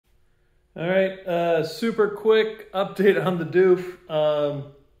All right, super quick update on the doof.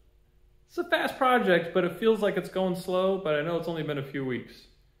 It's a fast project, but it feels like it's going slow, but I know it's only been a few weeks.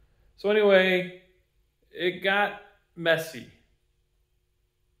 So anyway, it got messy.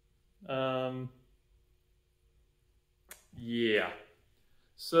 Yeah.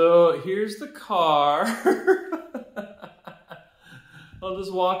 So here's the car. I'll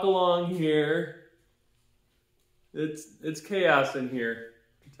just walk along here. It's chaos in here,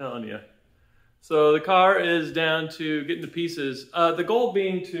 I'm telling you. So the car is down to getting to pieces. The goal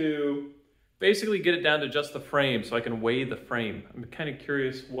being to basically get it down to just the frame so I can weigh the frame. I'm kind of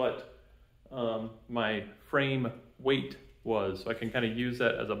curious what my frame weight was, so I can kind of use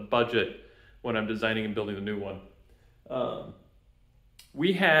that as a budget when I'm designing and building the new one.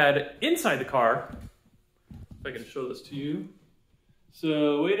 We had inside the car, if I can show this to you.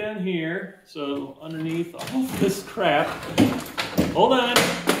 So way down here, so underneath all this crap, hold on,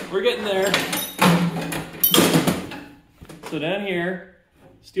 we're getting there. So down here,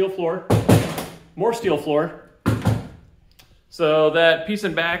 steel floor, more steel floor. So that piece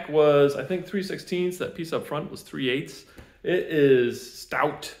in back was, I think, 3/16. That piece up front was 3/8. It is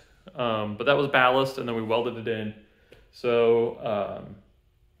stout, but that was ballast, and then we welded it in. So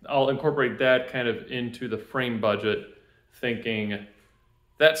I'll incorporate that kind of into the frame budget, thinking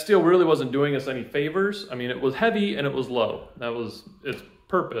that steel really wasn't doing us any favors. I mean, it was heavy and it was low. That was its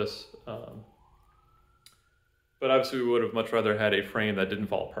purpose. But obviously we would have much rather had a frame that didn't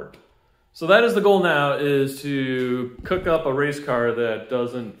fall apart. So that is the goal now, is to cook up a race car that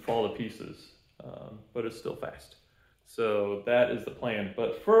doesn't fall to pieces, but it's still fast. So that is the plan.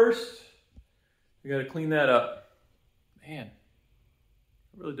 But first, we gotta clean that up. Man,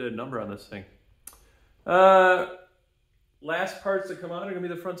 I really did a number on this thing. Last parts that come out are gonna be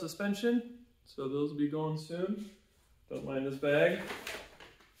the front suspension. So those will be going soon. Don't mind this bag.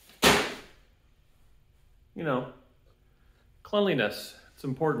 You know, cleanliness, it's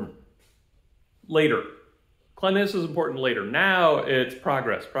important. Later. Cleanliness is important later. Now it's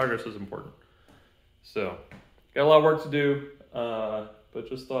progress. Progress is important. So, got a lot of work to do, but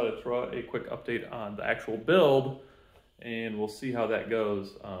just thought I'd throw out a quick update on the actual build, and we'll see how that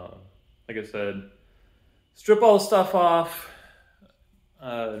goes. Like I said, strip all the stuff off,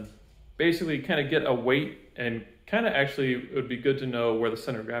 basically kind of get a weight, and kind of actually it would be good to know where the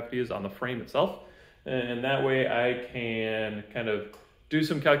center of gravity is on the frame itself. And that way I can kind of do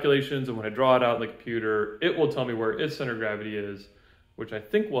some calculations, and when I draw it out in the computer, it will tell me where its center of gravity is, which I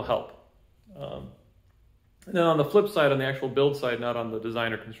think will help. And then on the flip side, on the actual build side, not on the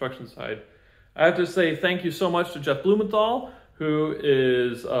design or construction side, I have to say thank you so much to Jeff Blumenthal, who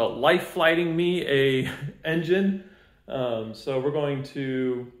is life-flighting me a engine. So we're going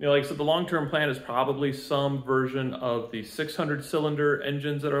to, like I said, the long-term plan is probably some version of the 600-cylinder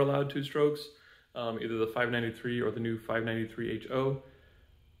engines that are allowed 2 strokes. Either the 593 or the new 593HO.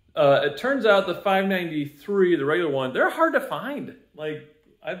 It turns out the 593, the regular one, they're hard to find. Like,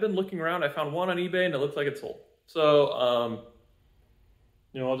 I've been looking around, I found one on eBay and it looks like it's sold. So,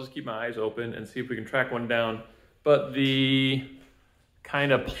 I'll just keep my eyes open and see if we can track one down. But the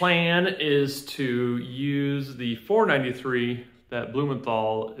kind of plan is to use the 493 that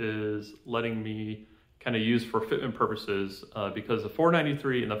Blumenthal is letting me kind of use for fitment purposes, because the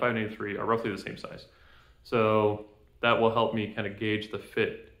 493 and the 593 are roughly the same size. So that will help me kind of gauge the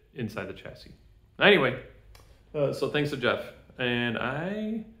fit inside the chassis. Anyway, so thanks to Jeff. And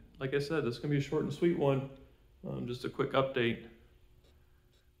like I said, this is gonna be a short and sweet one. Just a quick update.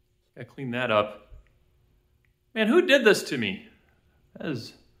 Gotta clean that up. Man, who did this to me? That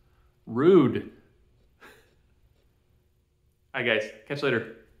is rude. All right, guys, catch you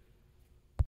later.